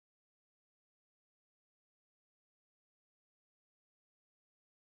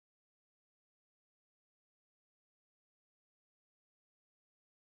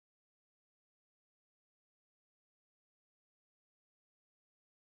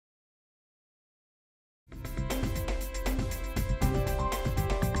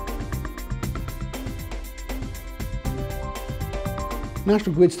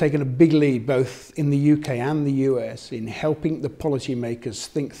National Grid's taken a big lead both in the UK and the US in helping the policymakers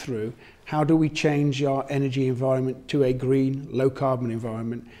think through how do we change our energy environment to a green, low-carbon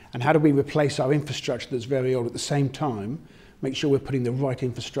environment, and how do we replace our infrastructure that's very old at the same time, make sure we're putting the right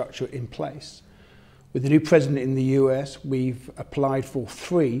infrastructure in place. With the new president in the US, we've applied for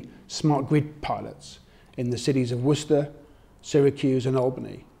 3 smart grid pilots in the cities of Worcester, Syracuse and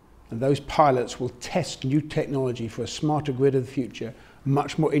Albany. And those pilots will test new technology for a smarter grid of the future,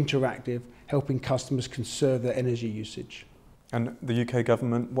 much more interactive, helping customers conserve their energy usage. And the UK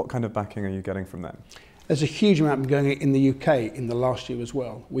government, what kind of backing are you getting from them? There's a huge amount going on in the UK in the last year as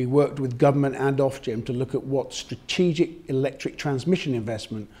well. We worked with government and Ofgem to look at what strategic electric transmission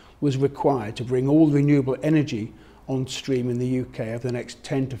investment was required to bring all renewable energy on stream in the UK over the next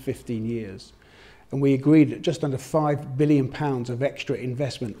 10 to 15 years. And we agreed that just under £5 billion of extra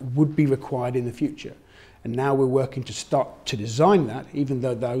investment would be required in the future. And now we're working to start to design that, even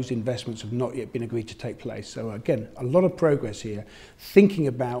though those investments have not yet been agreed to take place. So again, a lot of progress here, thinking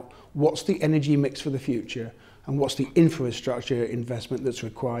about what's the energy mix for the future and what's the infrastructure investment that's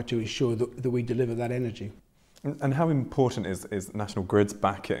required to ensure that we deliver that energy. And how important is National Grid's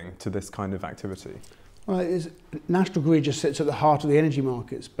backing to this kind of activity? Well, National Grid just sits at the heart of the energy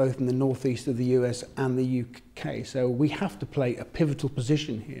markets, both in the northeast of the US and the UK. So we have to play a pivotal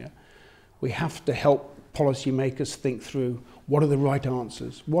position here. We have to help policymakers think through what are the right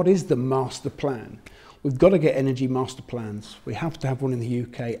answers. What is the master plan? We've got to get energy master plans. We have to have one in the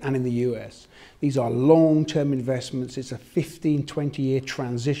UK and in the US. These are long-term investments. It's a 15, 20-year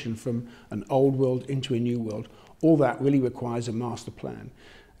transition from an old world into a new world. All that really requires a master plan.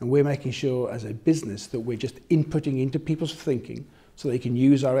 And we're making sure as a business that we're just inputting into people's thinking so they can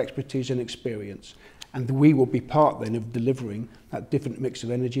use our expertise and experience. And we will be part then of delivering that different mix of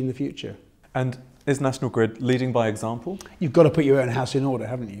energy in the future. And is National Grid leading by example? You've got to put your own house in order,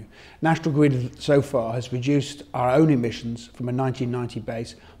 haven't you? National Grid so far has reduced our own emissions from a 1990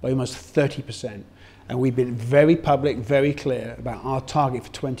 base by almost 30%. And we've been very public, very clear about our target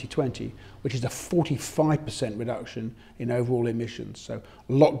for 2020, which is a 45% reduction in overall emissions. So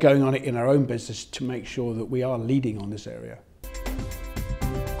a lot going on in our own business to make sure that we are leading on this area.